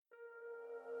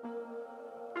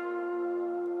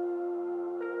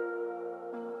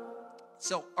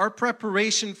So our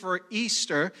preparation for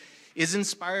Easter is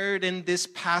inspired in this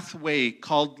pathway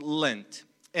called Lent.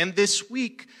 And this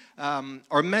week,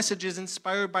 our message is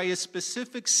inspired by a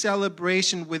specific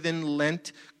celebration within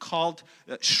Lent called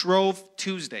Shrove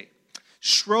Tuesday.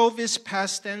 Shrove is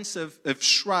past tense of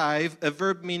shrive, a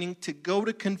verb meaning to go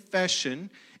to confession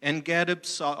and get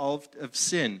absolved of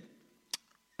sin.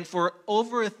 And for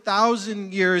over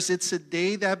 1,000 years, it's a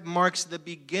day that marks the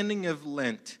beginning of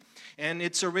Lent. And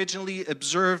it's originally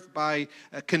observed by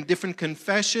different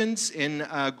confessions in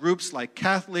groups like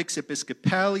Catholics,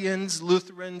 Episcopalians,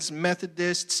 Lutherans,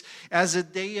 Methodists, as a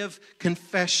day of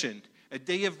confession, a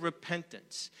day of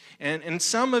repentance. And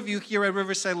some of you here at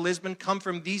Riverside Lisbon come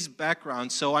from these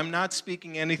backgrounds, so I'm not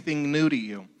speaking anything new to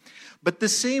you. But the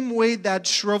same way that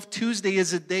Shrove Tuesday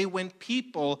is a day when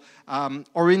people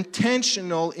are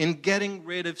intentional in getting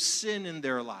rid of sin in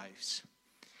their lives.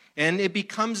 And it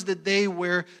becomes the day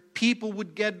where people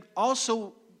would get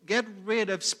rid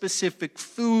of specific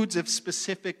foods, of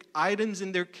specific items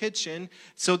in their kitchen,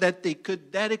 so that they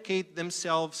could dedicate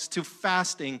themselves to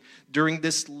fasting during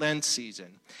this Lent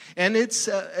season. And it's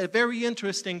a very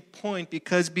interesting point,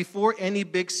 because before any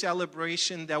big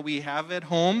celebration that we have at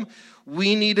home,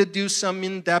 we need to do some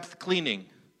in-depth cleaning.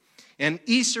 And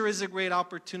Easter is a great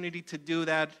opportunity to do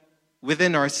that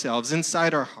within ourselves,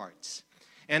 inside our hearts.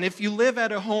 And if you live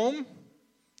at a home,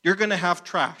 you're going to have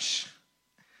trash.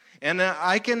 And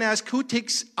I can ask, who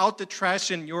takes out the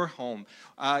trash in your home?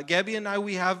 Gabby and I,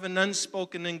 we have an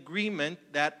unspoken agreement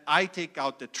that I take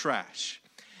out the trash.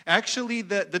 Actually,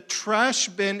 the trash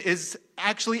bin is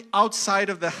actually outside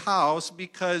of the house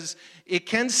because it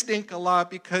can stink a lot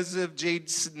because of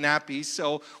Jade's nappies.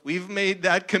 So we've made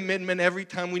that commitment. Every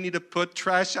time we need to put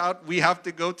trash out, we have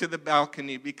to go to the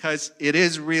balcony, because it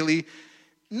is really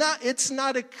it's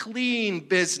not a clean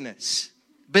business,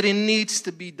 but it needs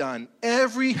to be done.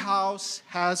 Every house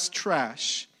has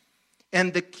trash,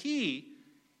 and the key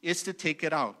is to take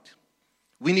it out.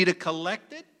 We need to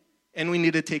collect it, and we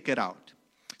need to take it out.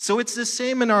 So it's the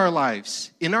same in our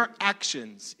lives, in our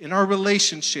actions, in our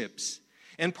relationships,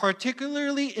 and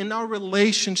particularly in our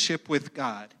relationship with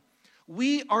God.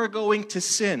 We are going to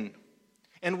sin.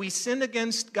 And we sin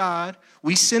against God,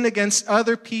 we sin against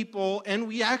other people, and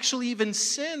we actually even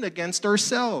sin against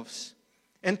ourselves.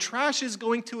 And trash is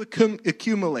going to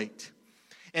accumulate.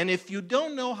 And if you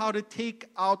don't know how to take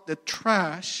out the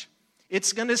trash,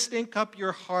 it's going to stink up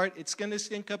your heart, it's going to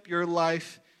stink up your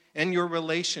life and your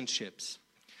relationships.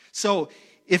 So,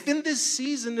 if in this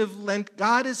season of Lent,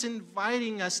 God is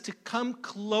inviting us to come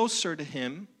closer to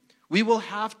Him, we will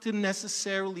have to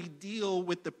necessarily deal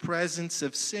with the presence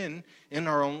of sin in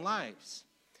our own lives.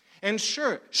 And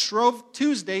sure, Shrove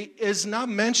Tuesday is not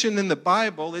mentioned in the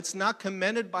Bible. It's not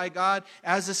commended by God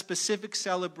as a specific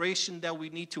celebration that we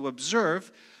need to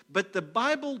observe. But the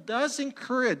Bible does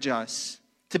encourage us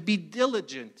to be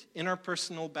diligent in our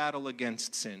personal battle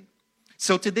against sin.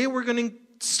 So today we're going to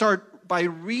start by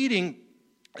reading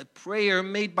a prayer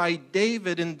made by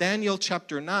David in Daniel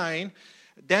chapter 9.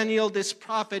 Daniel, this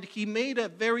prophet, he made a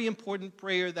very important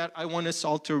prayer that I want us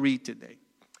all to read today.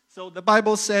 So the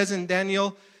Bible says in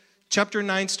Daniel chapter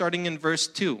 9, starting in verse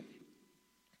 2,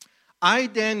 I,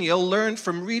 Daniel, learned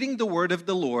from reading the word of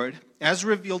the Lord, as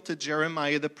revealed to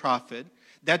Jeremiah the prophet,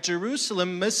 that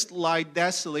Jerusalem must lie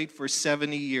desolate for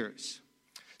 70 years.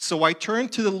 So I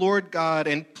turned to the Lord God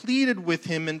and pleaded with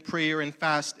Him in prayer and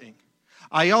fasting.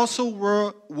 I also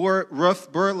wore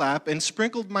rough burlap and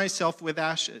sprinkled myself with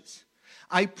ashes.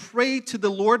 I prayed to the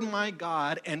Lord my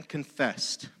God and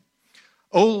confessed,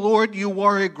 O Lord, you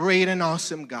are a great and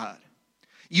awesome God.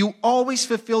 You always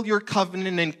fulfill your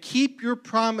covenant and keep your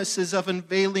promises of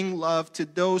unveiling love to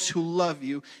those who love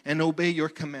you and obey your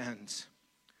commands.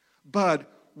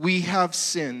 But we have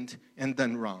sinned and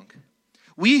done wrong.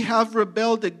 We have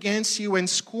rebelled against you and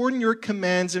scorned your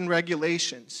commands and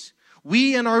regulations.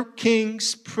 We and our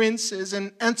kings, princes,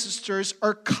 and ancestors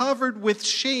are covered with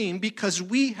shame because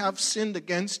we have sinned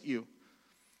against you.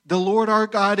 The Lord our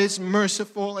God is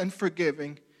merciful and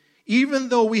forgiving, even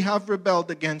though we have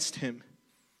rebelled against Him.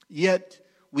 Yet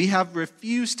we have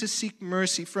refused to seek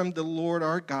mercy from the Lord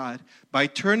our God by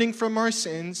turning from our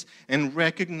sins and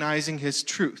recognizing His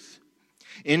truth.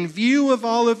 In view of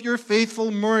all of your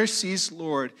faithful mercies,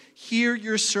 Lord, hear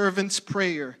your servant's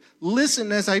prayer.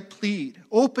 Listen as I plead.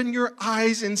 Open your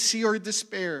eyes and see our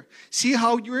despair. See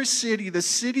how your city, the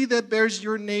city that bears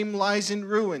your name, lies in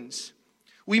ruins.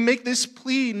 We make this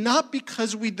plea not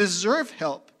because we deserve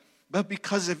help, but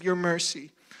because of your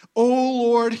mercy. O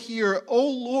Lord, hear. O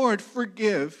Lord,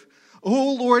 forgive.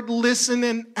 O Lord, listen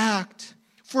and act.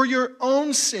 For your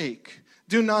own sake,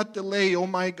 do not delay, O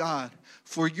my God.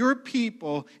 for your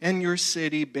people and your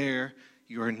city bear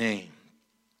your name.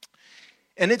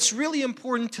 And it's really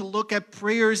important to look at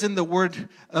prayers in the Word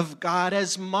of God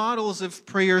as models of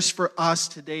prayers for us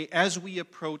today as we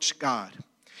approach God.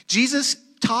 Jesus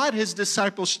taught his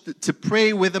disciples to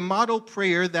pray with a model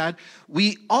prayer that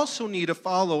we also need to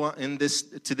follow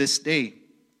to this day.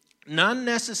 Not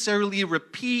necessarily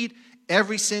repeat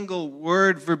every single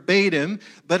word verbatim,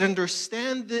 but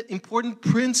understand the important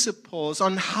principles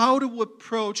on how to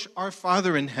approach our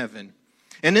Father in heaven.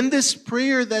 And in this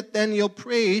prayer that Daniel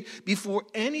prayed, before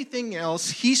anything else,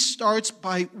 he starts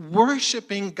by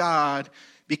worshiping God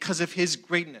because of his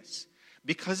greatness,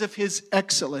 because of his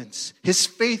excellence, his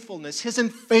faithfulness, his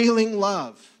unfailing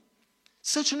love.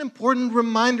 Such an important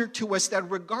reminder to us that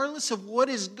regardless of what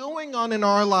is going on in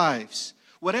our lives,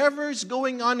 whatever is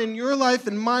going on in your life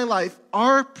and my life,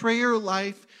 our prayer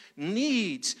life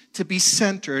needs to be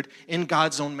centered in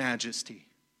God's own majesty.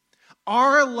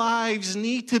 Our lives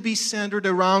need to be centered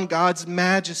around God's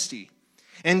majesty.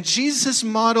 And Jesus'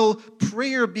 model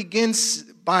prayer begins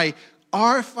by,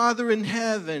 Our Father in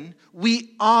heaven,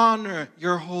 we honor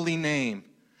your holy name.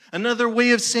 Another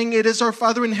way of saying it is, Our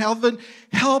Father in heaven,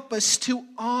 help us to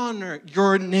honor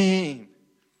your name.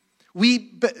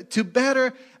 To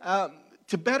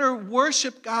better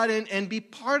worship God and be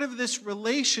part of this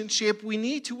relationship, we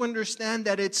need to understand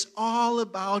that it's all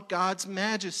about God's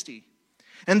majesty.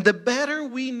 And the better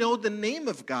we know the name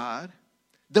of God,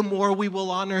 the more we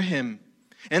will honor him.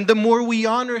 And the more we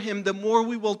honor him, the more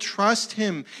we will trust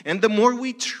him. And the more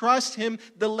we trust him,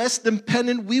 the less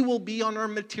dependent we will be on our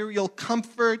material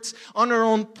comforts, on our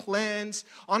own plans,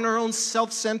 on our own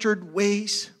self-centered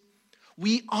ways.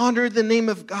 We honor the name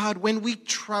of God when we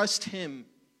trust him,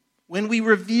 when we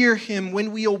revere him,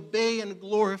 when we obey and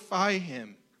glorify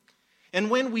him.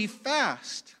 And when we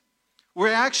fast, we're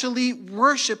actually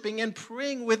worshiping and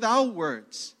praying without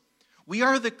words. We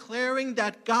are declaring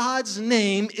that God's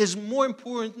name is more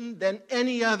important than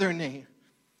any other name.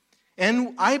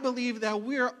 And I believe that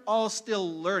we're all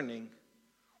still learning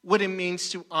what it means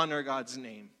to honor God's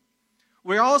name.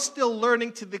 We're all still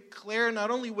learning to declare,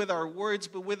 not only with our words,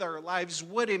 but with our lives,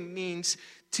 what it means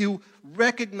to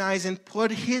recognize and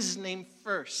put his name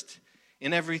first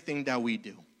in everything that we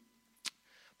do.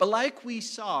 But like we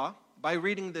saw by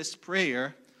reading this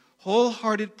prayer,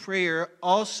 wholehearted prayer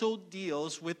also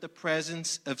deals with the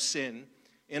presence of sin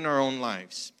in our own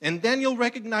lives. And Daniel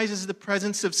recognizes the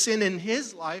presence of sin in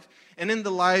his life and in the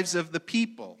lives of the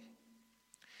people.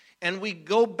 And we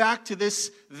go back to this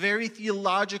very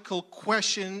theological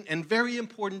question and very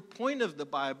important point of the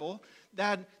Bible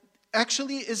that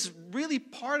actually is really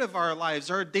part of our lives,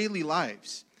 our daily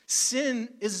lives. Sin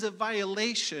is a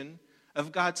violation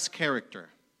of God's character.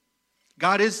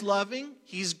 God is loving,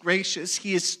 he's gracious,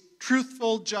 he is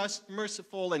truthful, just,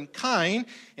 merciful, and kind,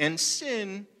 and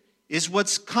sin is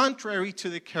what's contrary to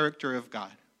the character of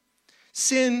God.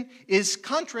 Sin is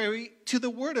contrary to the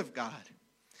Word of God.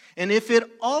 And if it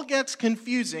all gets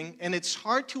confusing and it's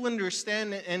hard to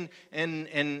understand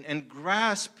and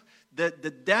grasp the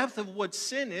depth of what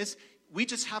sin is, we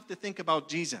just have to think about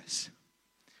Jesus.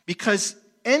 Because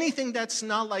anything that's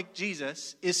not like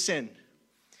Jesus is sin.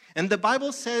 And the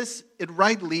Bible says it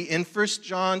rightly in 1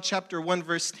 John chapter 1,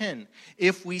 verse 10.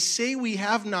 If we say we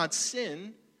have not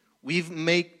sinned, we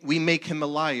make him a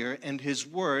liar, and his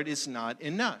word is not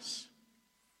in us.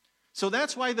 So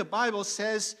that's why the Bible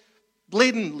says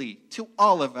blatantly to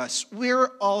all of us,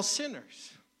 we're all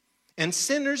sinners. And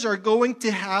sinners are going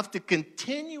to have to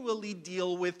continually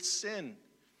deal with sin.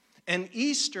 And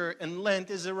Easter and Lent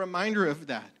is a reminder of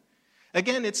that.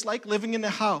 Again, it's like living in a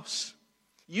house.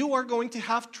 You are going to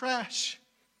have trash.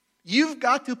 You've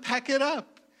got to pack it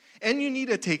up, and you need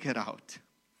to take it out.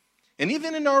 And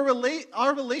even in our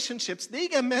relationships, they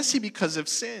get messy because of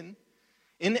sin.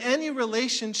 In any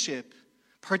relationship,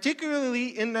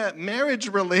 particularly in a marriage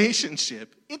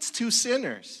relationship, it's two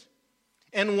sinners.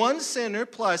 And one sinner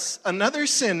plus another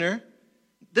sinner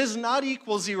does not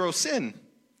equal zero sin.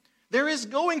 There is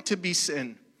going to be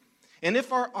sin. And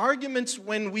if our arguments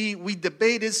when we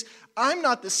debate is, I'm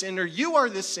not the sinner, you are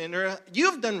the sinner,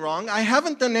 you've done wrong, I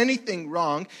haven't done anything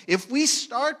wrong, if we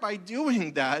start by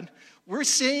doing that, we're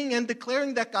saying and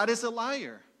declaring that God is a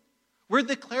liar. We're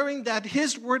declaring that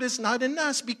his word is not in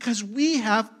us because we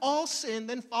have all sinned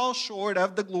and fall short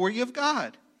of the glory of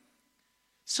God.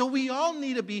 So we all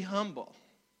need to be humble.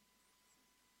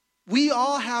 We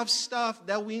all have stuff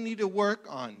that we need to work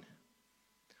on.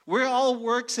 We're all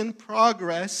works in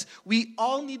progress. We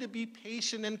all need to be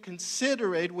patient and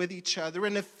considerate with each other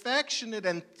and affectionate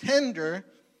and tender,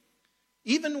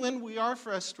 even when we are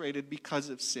frustrated because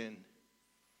of sin.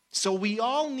 So we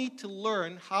all need to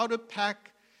learn how to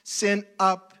pack sin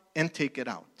up and take it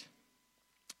out.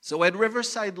 So at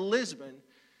Riverside Lisbon,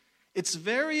 it's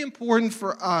very important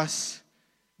for us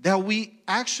that we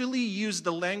actually use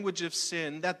the language of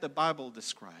sin that the Bible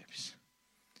describes.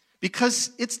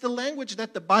 Because it's the language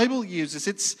that the Bible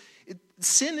uses.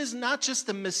 Sin is not just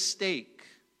a mistake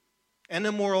and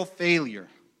a moral failure.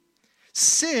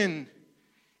 Sin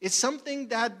is something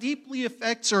that deeply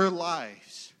affects our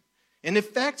lives and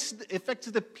affects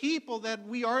the people that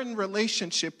we are in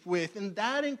relationship with, and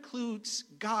that includes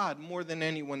God more than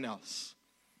anyone else.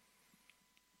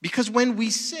 Because when we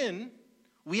sin,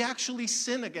 we actually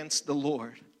sin against the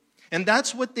Lord. And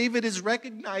that's what David is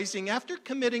recognizing. After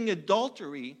committing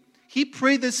adultery, he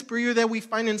prayed this prayer that we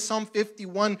find in Psalm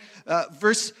 51,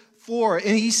 verse 4.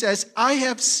 And he says, I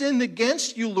have sinned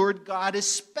against you, Lord God,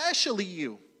 especially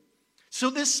you.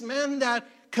 So this man that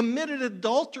committed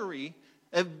adultery,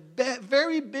 a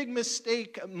very big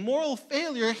mistake, a moral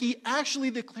failure, he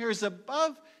actually declares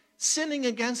above sinning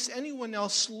against anyone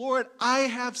else, Lord, I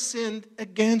have sinned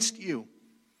against you.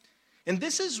 And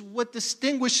this is what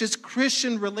distinguishes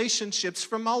Christian relationships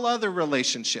from all other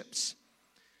relationships.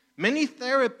 Many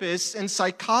therapists and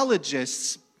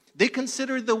psychologists, they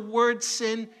consider the word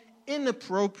sin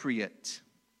inappropriate,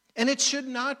 and it should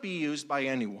not be used by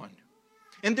anyone.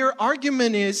 And their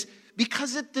argument is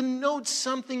because it denotes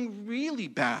something really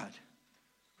bad,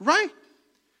 right?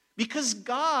 Because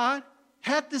God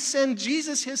had to send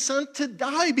Jesus, his son, to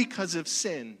die because of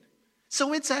sin.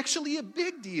 So it's actually a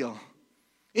big deal.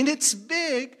 And it's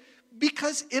big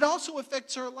because it also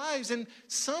affects our lives. And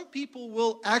some people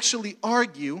will actually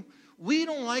argue, we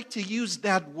don't like to use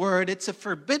that word. It's a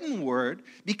forbidden word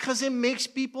because it makes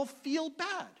people feel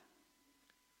bad.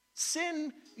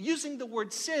 Sin, using the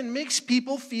word sin, makes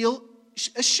people feel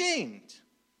ashamed.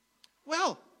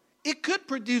 Well, it could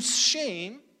produce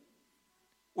shame,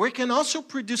 or it can also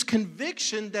produce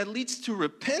conviction that leads to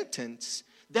repentance,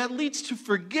 that leads to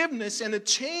forgiveness and a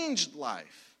changed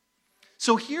life.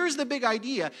 So here's the big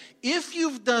idea. If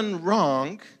you've done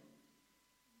wrong,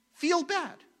 feel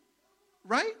bad,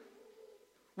 right?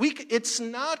 It's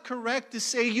not correct to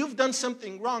say you've done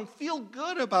something wrong. Feel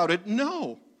good about it.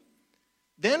 No.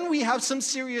 Then we have some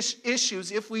serious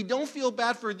issues if we don't feel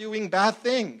bad for doing bad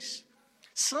things.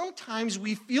 Sometimes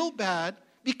we feel bad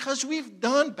because we've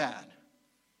done bad.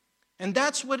 And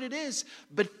that's what it is.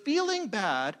 But feeling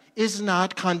bad is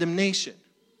not condemnation.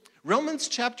 Romans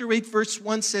chapter 8 verse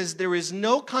 1 says, there is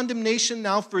no condemnation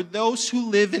now for those who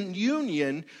live in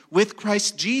union with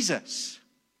Christ Jesus.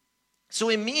 So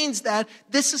it means that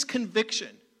this is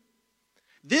conviction.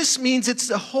 This means it's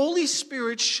the Holy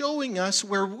Spirit showing us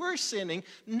where we're sinning,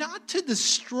 not to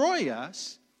destroy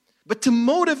us, but to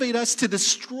motivate us to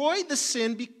destroy the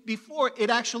sin before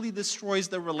it actually destroys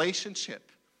the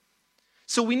relationship.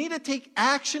 So we need to take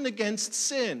action against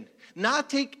sin, not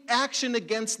take action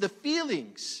against the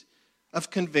feelings of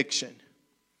conviction.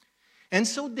 And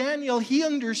so Daniel, he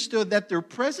understood that their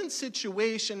present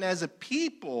situation as a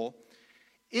people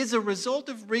is a result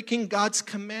of breaking God's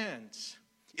commands.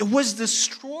 It was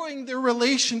destroying their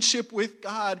relationship with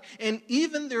God, and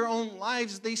even their own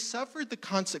lives, they suffered the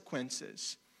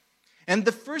consequences. And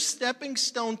the first stepping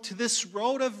stone to this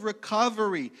road of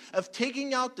recovery, of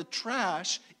taking out the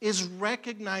trash, is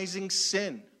recognizing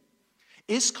sin.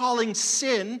 Is calling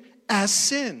sin as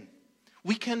sin.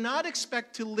 We cannot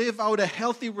expect to live out a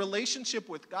healthy relationship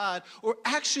with God, or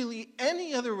actually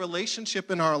any other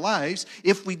relationship in our lives,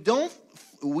 if we don't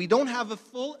have a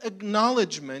full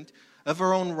acknowledgement of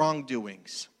our own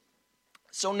wrongdoings.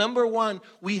 So number one,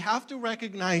 we have to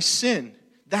recognize sin.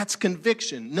 That's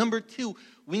conviction. Number two,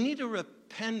 we need to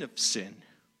repent of sin.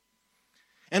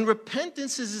 And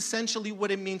repentance is essentially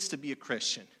what it means to be a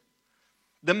Christian.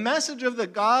 The message of the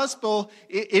gospel,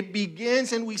 it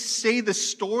begins and we say the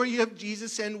story of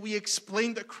Jesus and we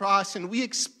explain the cross and we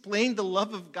explain the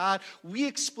love of God. We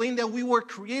explain that we were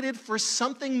created for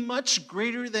something much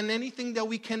greater than anything that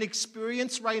we can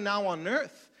experience right now on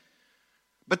earth.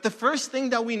 But the first thing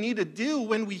that we need to do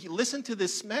when we listen to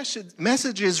this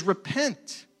message is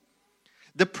repent.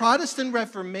 The Protestant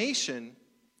Reformation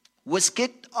was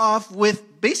kicked off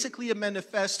with basically a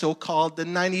manifesto called the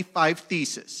 95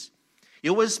 Theses.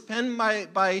 It was penned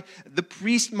by the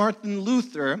priest Martin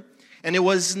Luther, and it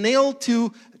was nailed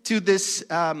to this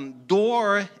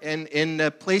door in a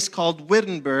place called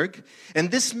Wittenberg. And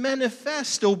this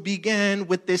manifesto began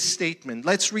with this statement.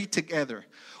 Let's read together.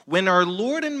 When our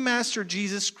Lord and Master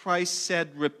Jesus Christ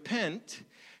said, repent,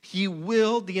 he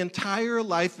willed the entire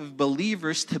life of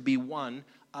believers to be one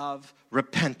of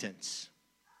repentance.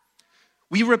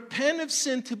 We repent of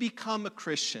sin to become a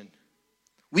Christian.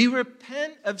 We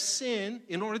repent of sin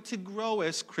in order to grow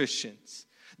as Christians.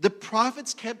 The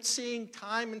prophets kept saying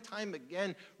time and time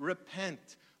again,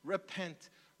 repent, repent,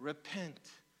 repent.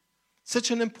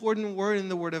 Such an important word in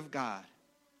the Word of God.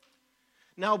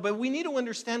 Now, but we need to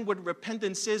understand what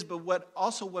repentance is, but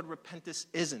what repentance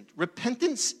isn't.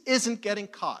 Repentance isn't getting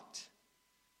caught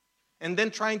and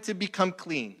then trying to become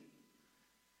clean.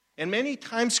 And many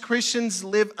times Christians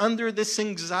live under this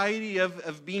anxiety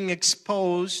of being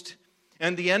exposed,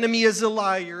 and the enemy is a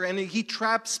liar, and he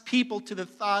traps people to the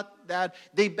thought that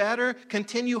they better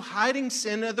continue hiding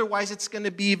sin, otherwise it's going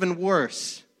to be even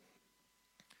worse.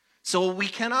 So we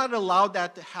cannot allow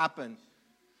that to happen.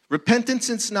 Repentance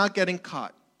is not getting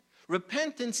caught.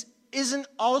 Repentance isn't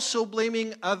also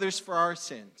blaming others for our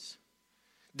sins.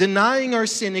 Denying our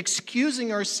sin,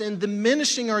 excusing our sin,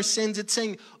 diminishing our sins. It's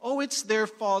saying, oh, it's their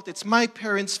fault. It's my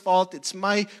parents' fault. It's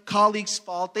my colleague's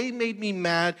fault. They made me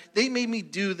mad. They made me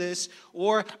do this.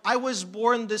 Or I was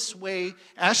born this way.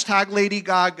 Hashtag Lady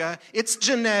Gaga. It's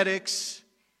genetics.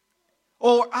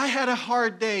 Or I had a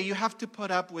hard day. You have to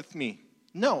put up with me.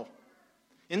 No.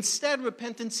 Instead,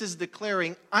 repentance is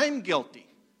declaring, I'm guilty.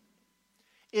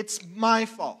 It's my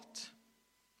fault.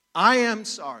 I am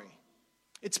sorry.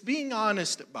 It's being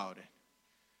honest about it.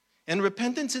 And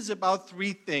repentance is about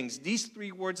three things. These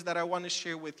three words that I want to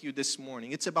share with you this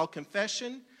morning. It's about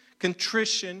confession,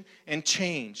 contrition, and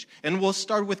change. And we'll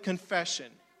start with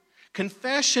confession.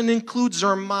 Confession includes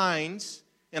our minds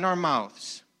and our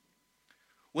mouths.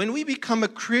 When we become a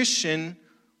Christian,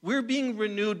 we're being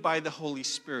renewed by the Holy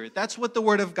Spirit. That's what the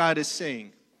Word of God is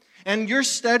saying. And you're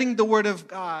studying the Word of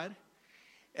God,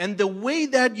 and the way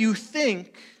that you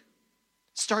think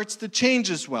starts to change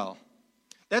as well.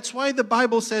 That's why the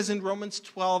Bible says in Romans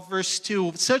 12, verse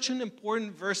 2, such an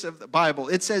important verse of the Bible.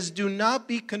 It says, do not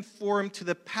be conformed to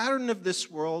the pattern of this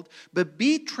world, but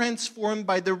be transformed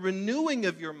by the renewing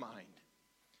of your mind.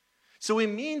 So it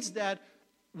means that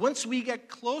once we get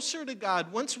closer to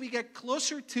God, once we get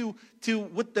closer to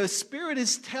what the Spirit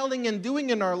is telling and doing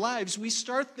in our lives, we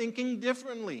start thinking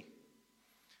differently.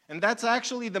 And that's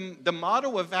actually the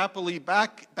motto of Happily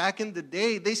back in the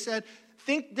day. They said,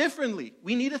 think differently.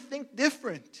 We need to think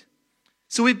different.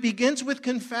 So it begins with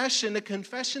confession, a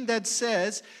confession that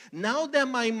says, now that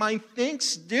my mind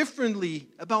thinks differently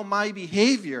about my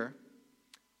behavior,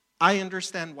 I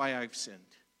understand why I've sinned.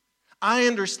 I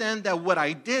understand that what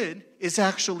I did is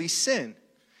actually sin.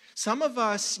 Some of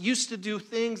us used to do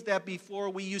things that before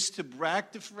we used to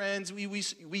brag to friends, we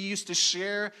used to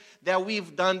share that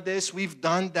we've done this, we've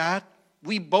done that.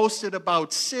 We boasted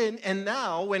about sin, and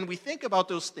now when we think about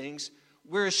those things,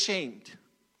 we're ashamed.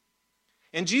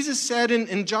 And Jesus said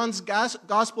in John's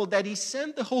gospel that he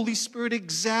sent the Holy Spirit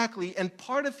exactly, and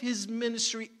part of his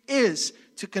ministry is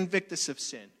to convict us of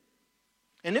sin.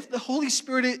 And if the Holy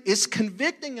Spirit is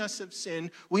convicting us of sin,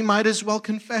 we might as well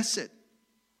confess it.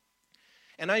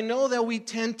 And I know that we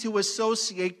tend to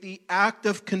associate the act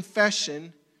of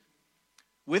confession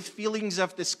with feelings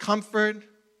of discomfort,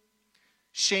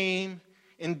 shame,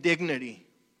 and dignity.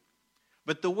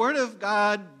 But the Word of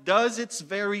God does its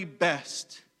very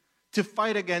best to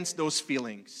fight against those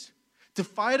feelings, to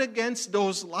fight against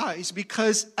those lies,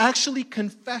 because actually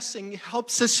confessing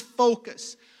helps us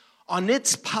focus on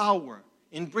its power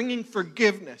in bringing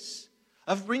forgiveness,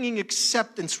 of bringing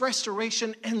acceptance,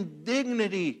 restoration, and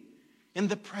dignity in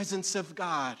the presence of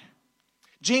God.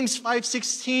 James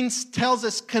 5:16 tells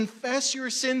us, confess your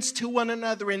sins to one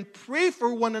another and pray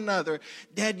for one another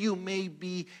that you may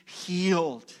be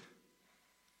healed.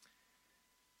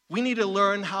 We need to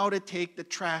learn how to take the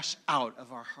trash out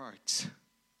of our hearts.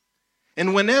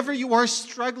 And whenever you are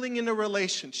struggling in a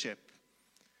relationship,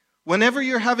 whenever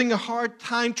you're having a hard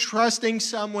time trusting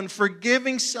someone,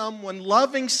 forgiving someone,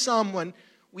 loving someone,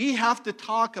 we have to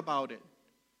talk about it.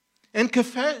 And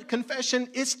confession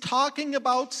is talking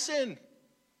about sin.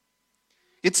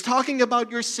 It's talking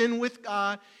about your sin with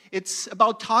God. It's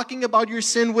about talking about your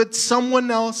sin with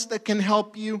someone else that can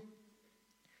help you.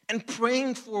 And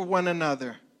praying for one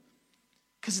another.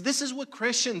 Because this is what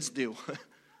Christians do.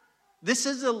 This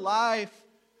is the life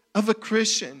of a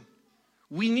Christian.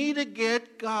 We need to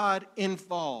get God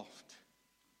involved.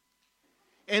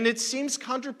 And it seems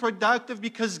counterproductive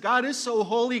because God is so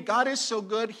holy, God is so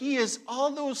good. He is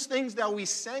all those things that we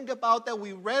sang about, that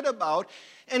we read about.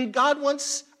 And God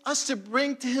wants us to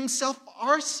bring to himself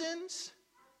our sins.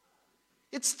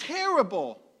 It's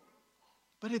terrible.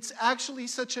 But it's actually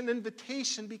such an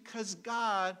invitation because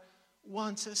God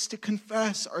wants us to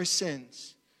confess our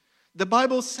sins. The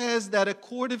Bible says that a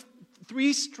cord of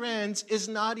 3 strands is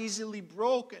not easily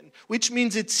broken, which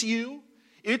means it's you,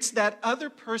 it's that other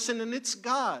person, and it's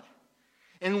God.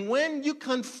 And when you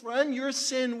confront your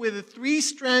sin with a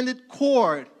 3-stranded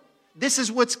cord, this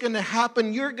is what's going to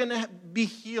happen. You're going to be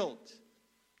healed.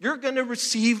 You're going to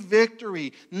receive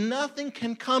victory. Nothing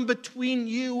can come between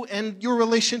you and your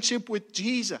relationship with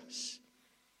Jesus.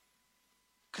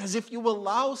 Because if you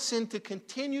allow sin to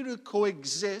continue to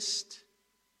coexist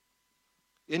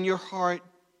in your heart,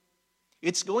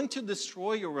 it's going to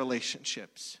destroy your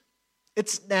relationships.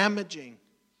 It's damaging.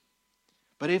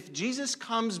 But if Jesus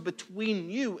comes between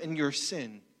you and your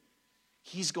sin,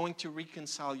 He's going to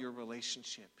reconcile your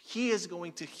relationship. He is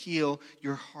going to heal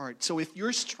your heart. So if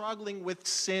you're struggling with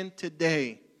sin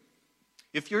today,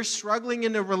 if you're struggling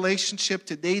in a relationship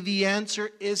today, the answer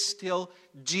is still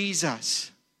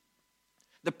Jesus.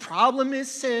 The problem is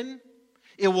sin.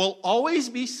 It will always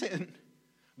be sin.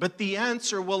 But the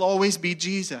answer will always be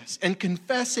Jesus. And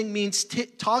confessing means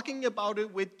talking about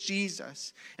it with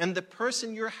Jesus. And the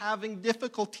person you're having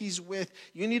difficulties with,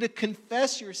 you need to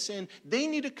confess your sin. They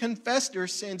need to confess their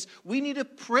sins. We need to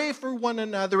pray for one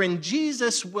another. And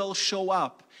Jesus will show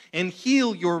up and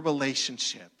heal your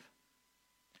relationship.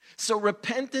 So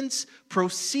repentance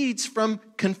proceeds from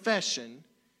confession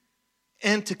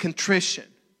and to contrition.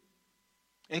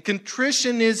 And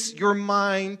contrition is your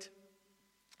mind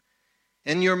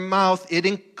and your mouth.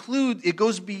 It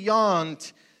goes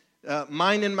beyond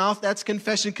mind and mouth. That's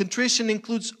confession. Contrition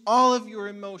includes all of your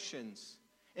emotions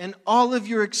and all of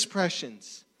your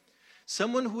expressions.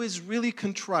 Someone who is really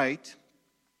contrite,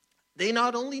 they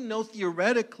not only know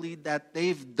theoretically that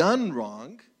they've done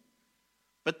wrong,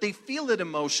 but they feel it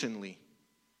emotionally.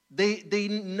 They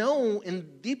know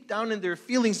deep down in their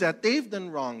feelings that they've done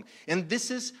wrong. And this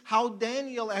is how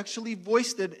Daniel actually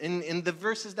voiced it in the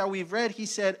verses that we've read. He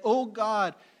said, "Oh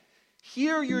God,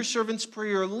 hear your servant's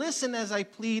prayer. Listen as I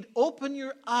plead. Open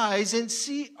your eyes and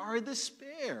see our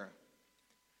despair."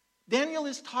 Daniel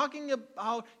is talking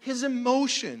about his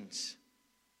emotions.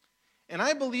 And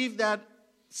I believe that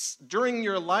during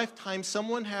your lifetime,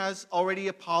 someone has already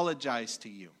apologized to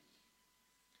you.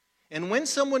 And when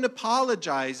someone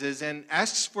apologizes and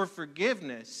asks for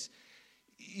forgiveness,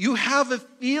 you have a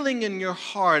feeling in your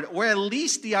heart, or at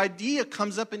least the idea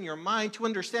comes up in your mind to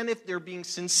understand if they're being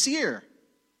sincere,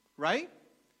 right?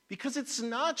 Because it's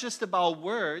not just about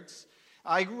words.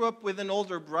 I grew up with an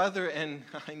older brother, and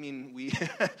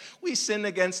we sinned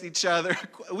against each other.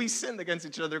 We sinned against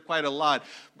each other quite a lot.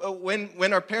 But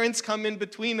when our parents come in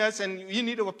between us and you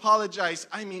need to apologize,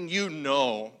 you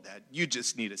know that you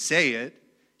just need to say it.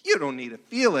 You don't need to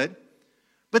feel it.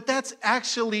 But that's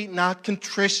actually not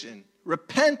contrition.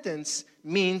 Repentance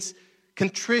means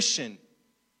contrition.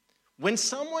 When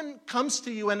someone comes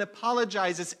to you and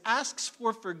apologizes, asks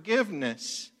for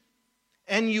forgiveness,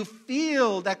 and you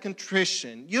feel that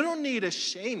contrition, you don't need to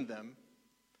shame them.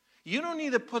 You don't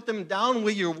need to put them down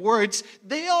with your words.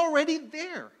 They're already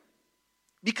there.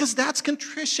 Because that's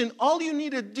contrition. All you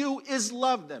need to do is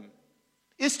love them,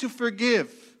 is to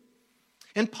forgive.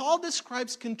 And Paul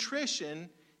describes contrition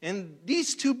in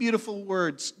these two beautiful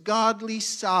words, godly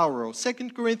sorrow.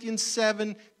 2 Corinthians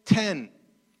 7:10,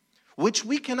 which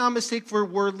we cannot mistake for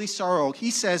worldly sorrow.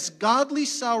 He says, godly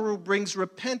sorrow brings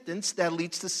repentance that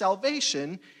leads to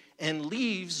salvation and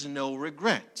leaves no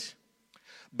regret.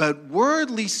 But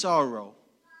worldly sorrow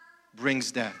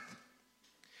brings death.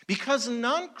 Because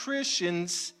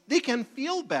non-Christians, they can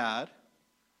feel bad,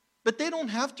 but they don't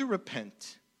have to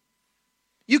repent.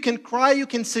 You can cry, you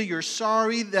can say you're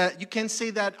sorry, that you can say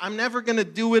that I'm never going to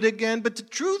do it again. But the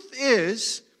truth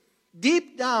is,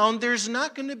 deep down, there's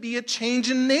not going to be a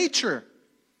change in nature.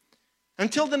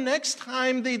 Until the next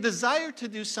time they desire to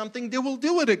do something, they will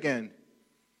do it again.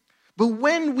 But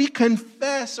when we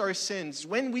confess our sins,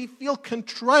 when we feel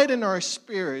contrite in our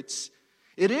spirits,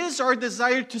 it is our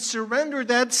desire to surrender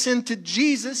that sin to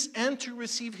Jesus and to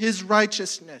receive His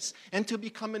righteousness and to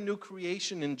become a new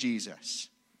creation in Jesus.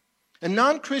 A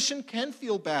non-Christian can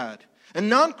feel bad. A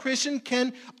non-Christian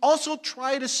can also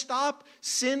try to stop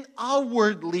sin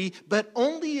outwardly, but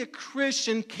only a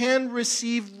Christian can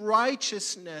receive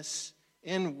righteousness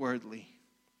inwardly.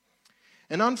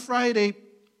 And on Friday,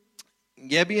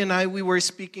 Gabby and I, we were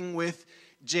speaking with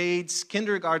Jade's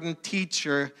kindergarten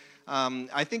teacher.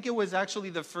 I think it was actually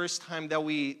the first time that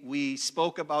we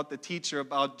spoke about the teacher,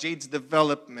 about Jade's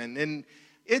development. And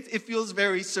it feels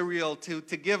very surreal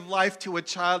to give life to a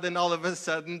child, and all of a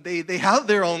sudden they have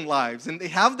their own lives and they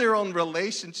have their own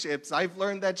relationships. I've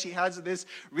learned that she has this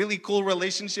really cool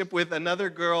relationship with another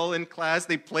girl in class.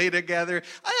 They play together.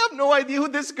 I have no idea who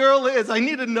this girl is. I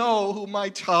need to know who my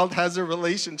child has a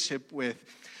relationship with.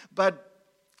 But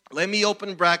let me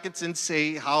open brackets and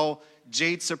say how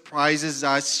Jade surprises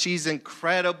us. She's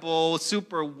incredible,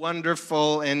 super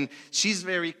wonderful, and she's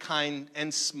very kind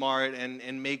and smart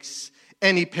and makes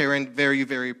any parent very,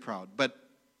 very proud. But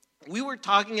we were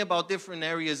talking about different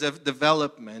areas of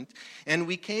development, and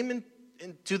we came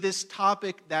into this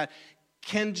topic that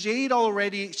can Jade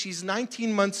already, she's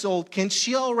 19 months old, can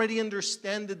she already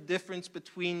understand the difference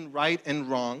between right and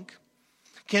wrong?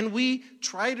 Can we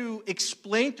try to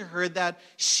explain to her that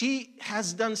she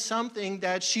has done something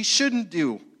that she shouldn't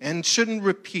do and shouldn't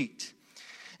repeat?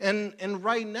 And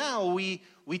right now, we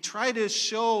try to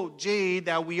show Jade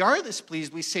that we are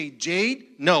displeased. We say,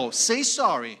 Jade, no, say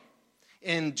sorry.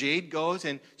 And Jade goes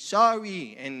and,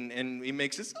 sorry, and he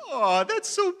makes us, oh, that's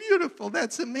so beautiful,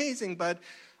 that's amazing. But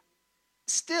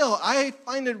still, I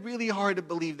find it really hard to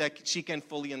believe that she can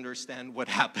fully understand what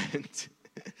happened.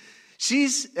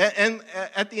 And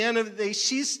at the end of the day,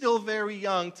 she's still very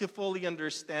young to fully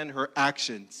understand her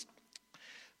actions.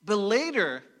 But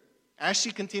later, as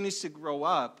she continues to grow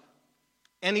up,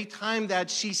 anytime that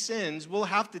she sins, we'll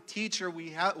have to teach her,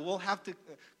 we'll have to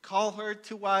call her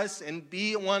to us and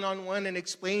be one-on-one and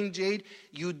explain, Jade,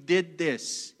 you did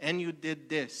this, and you did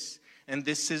this, and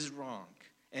this is wrong.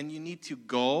 And you need to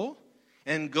go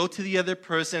to the other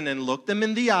person and look them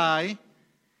in the eye,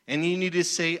 and you need to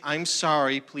say, I'm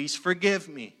sorry, please forgive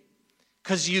me.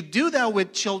 Because you do that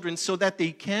with children so that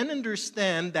they can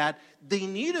understand that they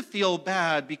need to feel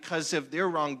bad because of their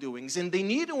wrongdoings. And they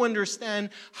need to understand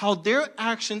how their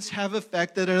actions have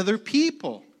affected other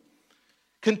people.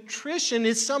 Contrition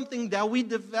is something that we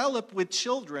develop with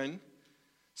children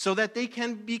so that they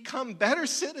can become better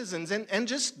citizens and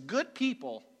just good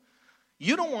people.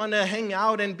 You don't want to hang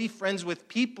out and be friends with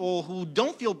people who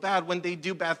don't feel bad when they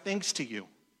do bad things to you.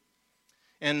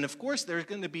 And of course, there's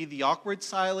going to be the awkward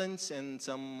silence, and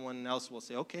someone else will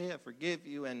say, okay, I forgive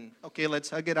you, and okay,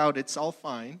 let's hug it out, it's all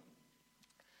fine.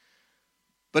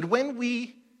 But when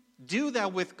we do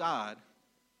that with God,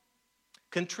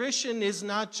 contrition is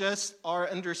not just our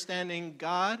understanding,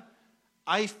 God,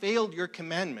 I failed your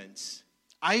commandments.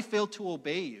 I failed to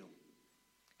obey you.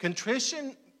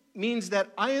 Contrition means that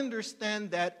I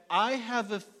understand that I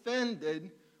have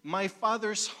offended my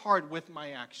Father's heart with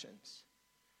my actions.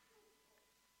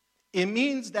 It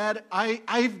means that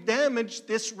I've damaged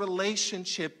this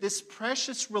relationship, this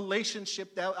precious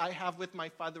relationship that I have with my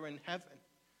Father in heaven.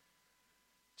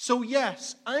 So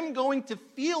yes, I'm going to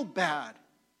feel bad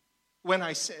when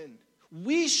I sin.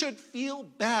 We should feel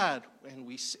bad when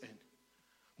we sin.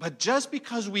 But just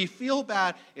because we feel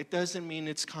bad, it doesn't mean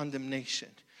it's condemnation.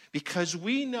 Because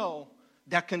we know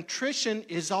that contrition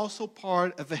is also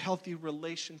part of a healthy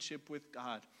relationship with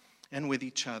God and with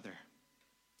each other.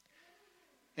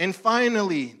 And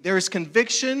finally, there is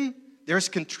conviction, there is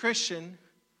contrition,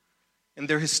 and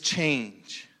there is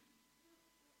change.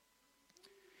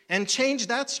 And change,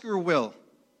 that's your will.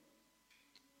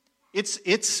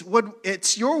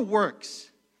 It's your works.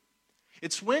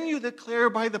 It's when you declare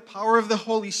by the power of the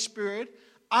Holy Spirit,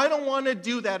 I don't want to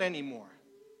do that anymore.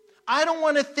 I don't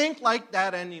want to think like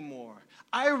that anymore.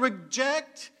 I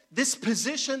reject this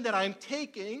position that I'm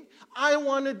taking. I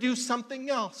want to do something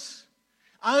else.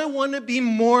 I want to be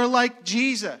more like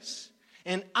Jesus.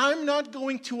 And I'm not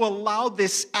going to allow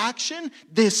this action,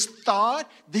 this thought,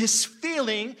 this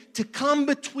feeling to come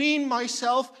between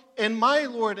myself and my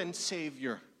Lord and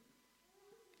Savior.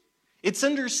 It's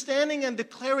understanding and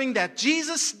declaring that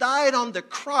Jesus died on the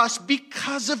cross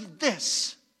because of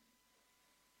this.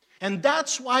 And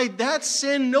that's why that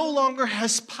sin no longer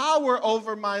has power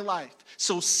over my life.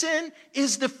 So sin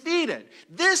is defeated.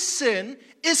 This sin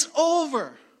is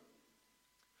over.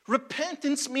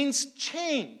 Repentance means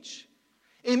change.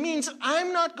 It means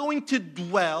I'm not going to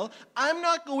dwell. I'm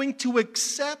not going to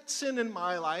accept sin in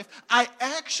my life. I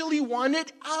actually want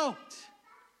it out.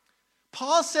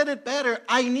 Paul said it better.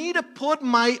 I need to put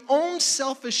my own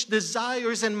selfish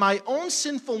desires and my own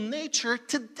sinful nature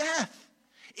to death.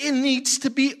 It needs to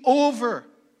be over.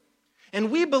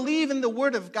 And we believe in the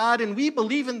Word of God, and we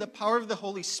believe in the power of the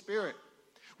Holy Spirit.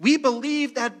 We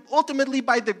believe that ultimately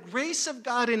by the grace of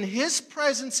God and His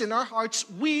presence in our hearts,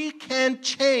 we can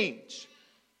change.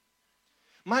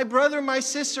 My brother, my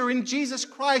sister, in Jesus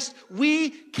Christ, we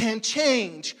can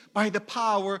change by the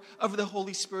power of the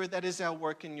Holy Spirit that is at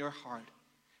work in your heart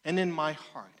and in my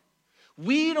heart.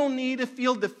 We don't need to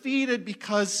feel defeated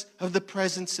because of the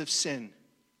presence of sin.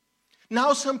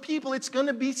 Now, some people, it's going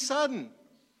to be sudden.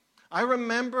 I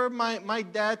remember my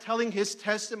dad telling his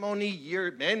testimony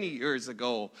many years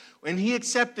ago when he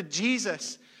accepted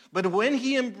Jesus. But when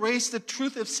he embraced the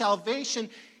truth of salvation,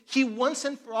 he once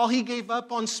and for all, he gave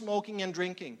up on smoking and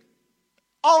drinking.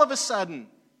 All of a sudden,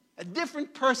 a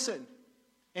different person.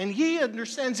 And he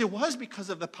understands it was because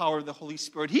of the power of the Holy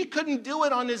Spirit. He couldn't do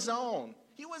it on his own.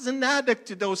 He was an addict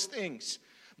to those things.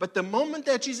 But the moment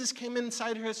that Jesus came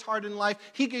inside his heart and life,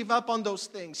 he gave up on those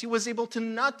things. He was able to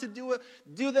not to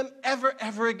do them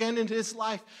ever again in his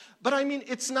life. But I mean,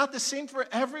 it's not the same for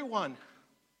everyone.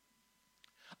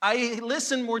 I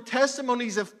listen more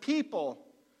testimonies of people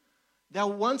that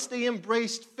once they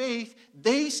embraced faith,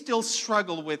 they still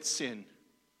struggle with sin.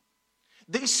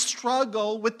 They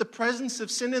struggle with the presence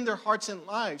of sin in their hearts and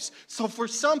lives. So for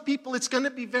some people, it's going to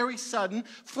be very sudden.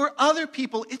 For other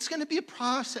people, it's going to be a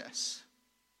process.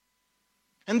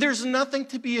 And there's nothing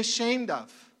to be ashamed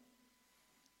of.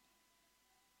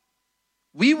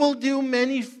 We will do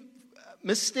many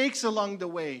mistakes along the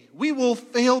way. We will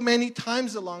fail many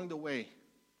times along the way.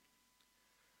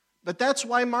 But that's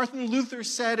why Martin Luther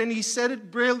said, and he said it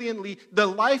brilliantly, the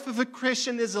life of a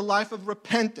Christian is a life of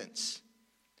repentance.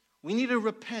 We need to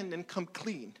repent and come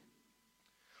clean.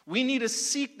 We need to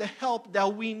seek the help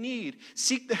that we need.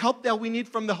 Seek the help that we need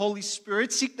from the Holy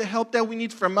Spirit. Seek the help that we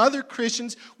need from other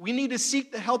Christians. We need to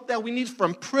seek the help that we need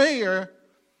from prayer.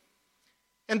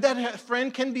 And that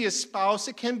friend can be a spouse,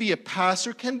 it can be a pastor,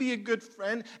 it can be a good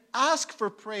friend. Ask for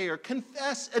prayer.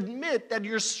 Confess, admit that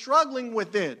you're struggling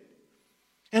with it.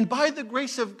 And by the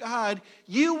grace of God,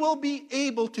 you will be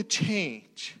able to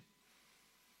change.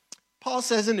 Paul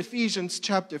says in Ephesians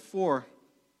chapter 4,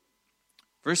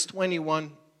 verse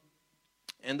 21,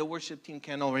 and the worship team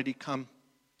can already come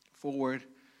forward.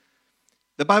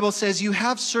 The Bible says, you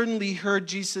have certainly heard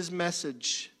Jesus'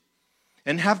 message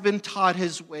and have been taught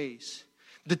his ways.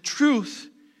 The truth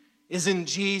is in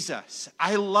Jesus.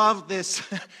 I love this.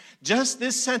 Just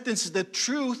this sentence, the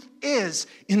truth is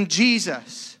in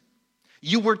Jesus.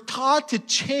 You were taught to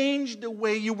change the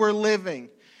way you were living.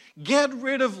 Get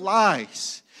rid of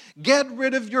lies. Get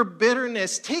rid of your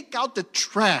bitterness. Take out the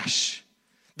trash.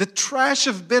 The trash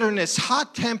of bitterness,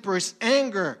 hot tempers,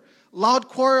 anger, loud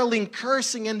quarreling,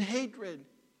 cursing, and hatred.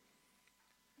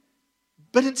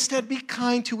 But instead be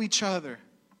kind to each other.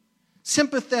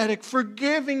 Sympathetic,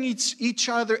 forgiving each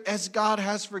other as God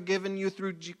has forgiven you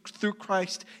through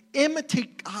Christ.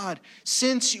 Imitate God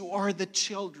since you are the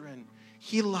children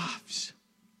He loves.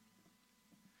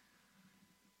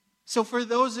 So for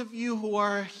those of you who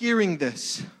are hearing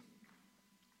this,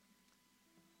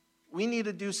 we need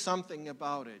to do something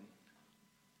about it.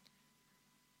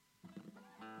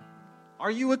 Are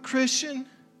you a Christian?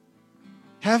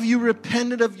 Have you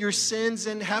repented of your sins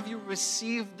and have you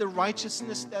received the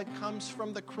righteousness that comes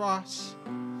from the cross?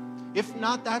 If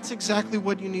not, that's exactly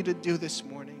what you need to do this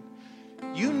morning.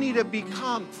 You need to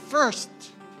become first,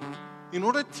 in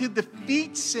order to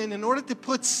defeat sin, in order to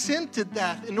put sin to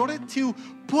death, in order to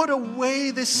put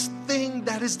away this thing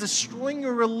that is destroying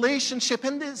your relationship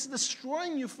and is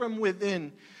destroying you from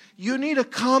within, you need to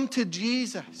come to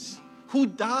Jesus, who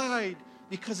died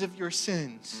because of your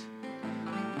sins.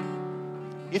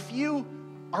 If you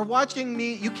are watching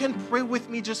me, you can pray with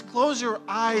me. Just close your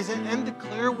eyes and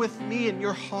declare with me in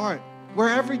your heart,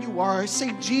 wherever you are,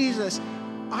 say, Jesus,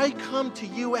 I come to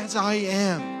you as I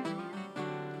am.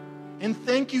 And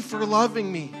thank you for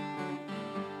loving me.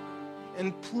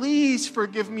 And please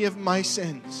forgive me of my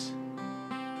sins.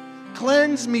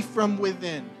 Cleanse me from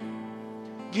within.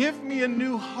 Give me a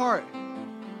new heart.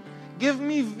 Give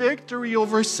me victory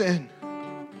over sin.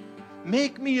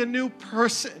 Make me a new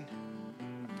person.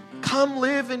 Come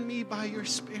live in me by your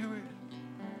Spirit.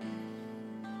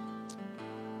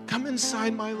 Come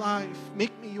inside my life.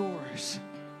 Make me yours.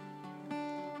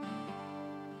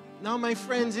 Now, my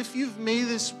friends, if you've made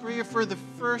this prayer for the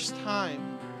first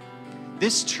time,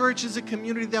 this church is a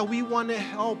community that we want to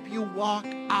help you walk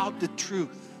out the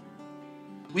truth.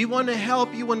 We want to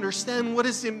help you understand what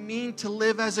does it mean to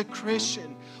live as a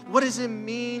Christian. What does it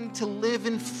mean to live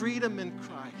in freedom in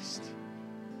Christ?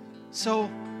 So,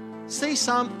 say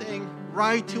something,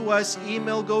 write to us,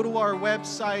 email, go to our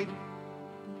website,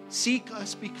 seek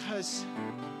us, because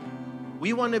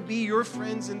we want to be your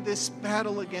friends in this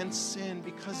battle against sin,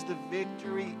 because the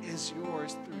victory is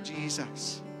yours through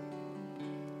Jesus.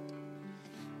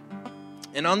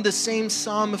 And on the same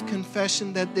psalm of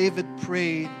confession that David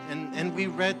prayed, and we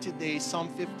read today, Psalm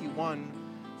 51,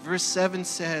 verse 7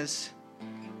 says,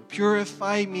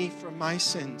 purify me from my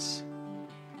sins,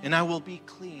 and I will be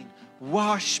clean.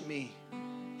 Wash me,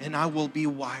 and I will be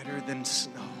whiter than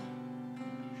snow.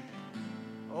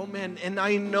 Oh man, and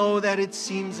I know that it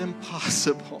seems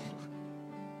impossible.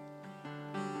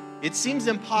 It seems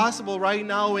impossible right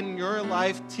now in your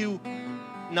life to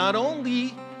not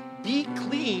only be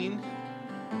clean,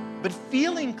 but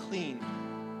feeling clean.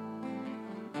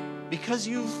 Because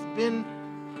you've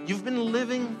You've been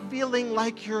living feeling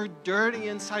like you're dirty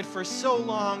inside for so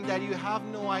long that you have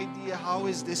no idea how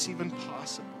is this even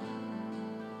possible.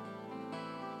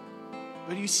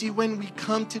 But you see, when we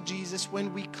come to Jesus,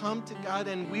 when we come to God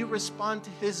and we respond to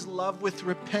His love with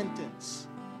repentance,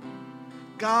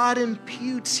 God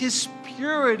imputes His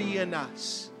purity in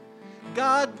us.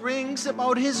 God brings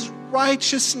about His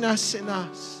righteousness in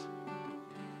us.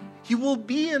 He will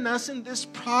be in us in this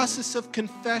process of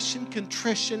confession,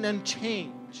 contrition, and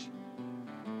change.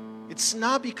 It's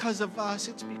not because of us,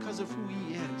 it's because of who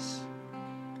He is.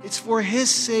 It's for His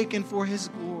sake and for His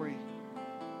glory.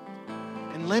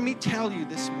 And let me tell you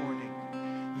this morning,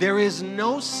 there is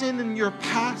no sin in your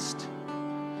past,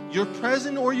 your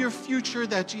present, or your future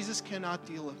that Jesus cannot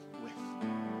deal with.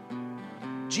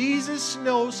 Jesus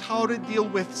knows how to deal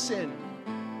with sin.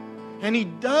 And He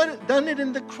done it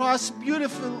in the cross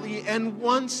beautifully and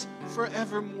once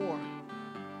forevermore.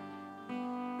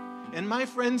 And my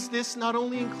friends, this not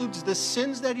only includes the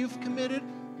sins that you've committed,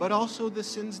 but also the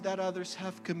sins that others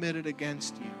have committed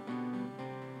against you.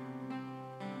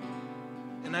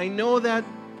 And I know that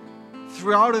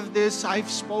throughout of this, I've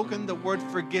spoken the word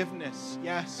forgiveness.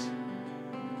 Yes.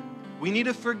 We need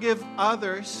to forgive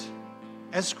others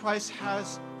as Christ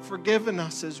has forgiven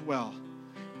us as well.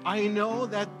 I know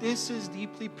that this is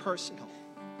deeply personal.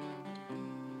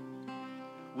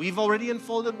 We've already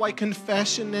unfolded why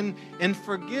confession and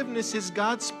forgiveness is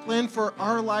God's plan for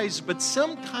our lives, but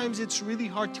sometimes it's really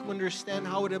hard to understand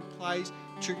how it applies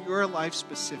to your life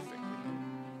specifically.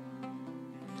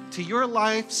 To your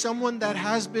life, someone that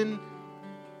has been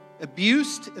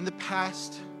abused in the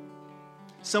past,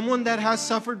 someone that has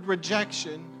suffered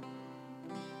rejection,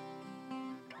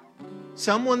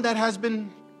 someone that has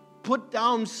been put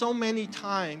down so many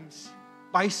times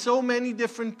by so many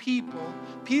different people,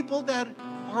 people that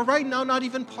are right now not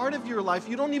even part of your life.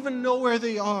 You don't even know where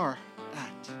they are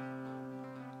at.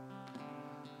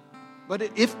 But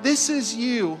if this is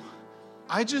you,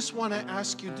 I just want to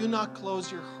ask you, do not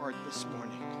close your heart this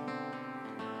morning.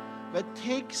 But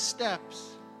take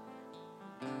steps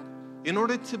in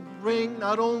order to bring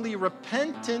not only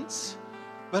repentance,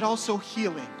 but also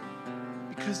healing.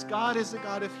 Because God is a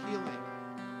God of healing.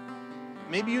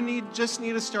 Maybe you just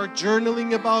need to start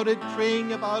journaling about it,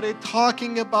 praying about it,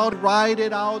 talking about it, write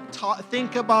it out,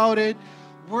 think about it,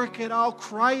 work it out,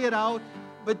 cry it out,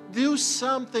 but do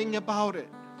something about it.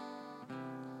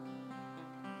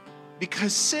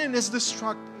 Because sin is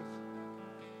destructive,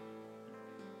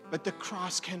 but the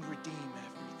cross can redeem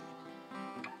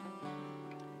everything.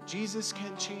 Jesus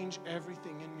can change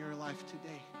everything in your life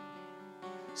today.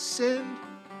 Sin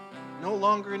no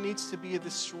longer needs to be a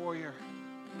destroyer.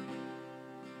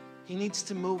 He needs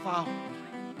to move out.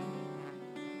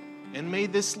 And may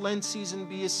this Lent season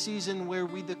be a season where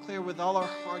we declare with all our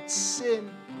hearts, sin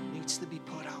needs to be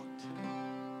put out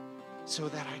so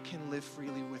that I can live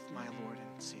freely with my Lord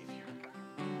and Savior.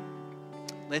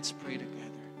 Let's pray together.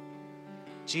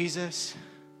 Jesus,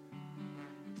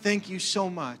 thank you so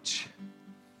much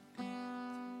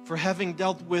for having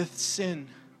dealt with sin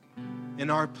in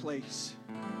our place.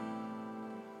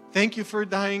 Thank you for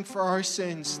dying for our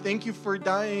sins. Thank you for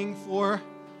dying for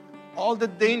all the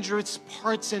dangerous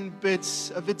parts and bits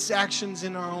of its actions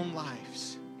in our own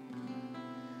lives.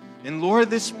 And Lord,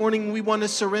 this morning we want to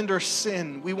surrender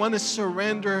sin. We want to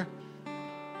surrender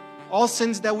all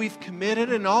sins that we've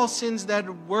committed and all sins that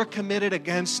were committed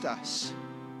against us.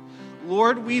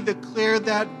 Lord, we declare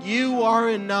that you are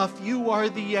enough. You are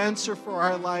the answer for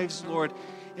our lives, Lord.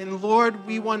 And Lord,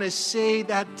 we want to say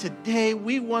that today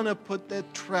we want to put the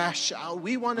trash out.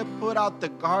 We want to put out the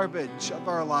garbage of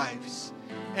our lives.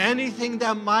 Anything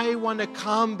that might want to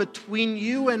come between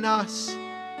you and us,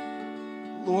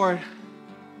 Lord,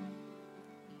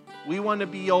 we want to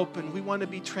be open. We want to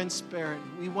be transparent.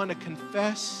 We want to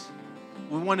confess.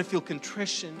 We want to feel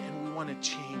contrition, and we want to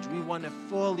change. We want to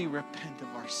fully repent of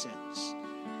our sins.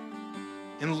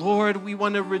 And Lord, we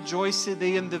want to rejoice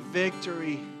today in the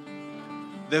victory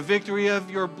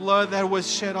of your blood that was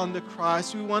shed on the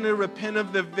cross. We want to repent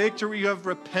of the victory of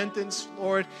repentance,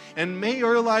 Lord. And may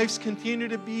our lives continue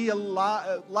to be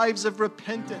lives of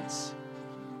repentance.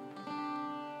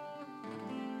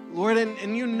 Lord,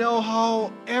 and you know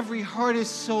how every heart is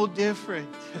so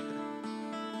different.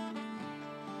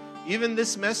 Even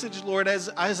this message, Lord, as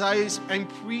I'm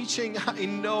preaching, I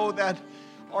know that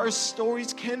our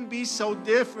stories can be so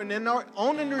different and our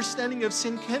own understanding of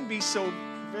sin can be so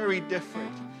very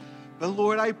different. But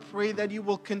Lord, I pray that you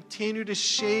will continue to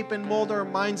shape and mold our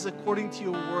minds according to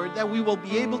your word, that we will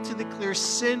be able to declare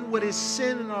sin what is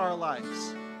sin in our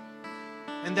lives,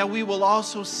 and that we will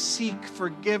also seek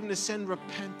forgiveness and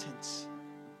repentance.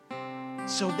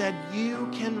 so that you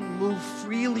can move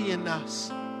freely in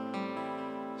us,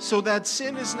 so that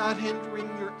sin is not hindering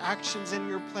your actions and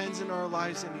your plans in our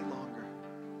lives any longer.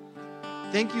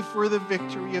 Thank you for the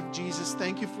victory of Jesus.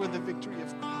 Thank you for the victory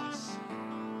of cross.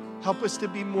 Help us to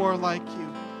be more like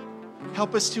you.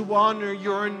 Help us to honor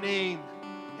your name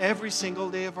every single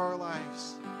day of our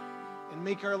lives and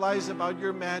make our lives about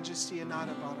your majesty and not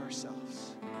about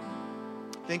ourselves.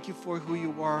 Thank you for who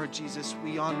you are, Jesus.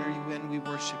 We honor you and we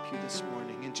worship you this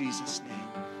morning. In Jesus'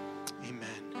 name.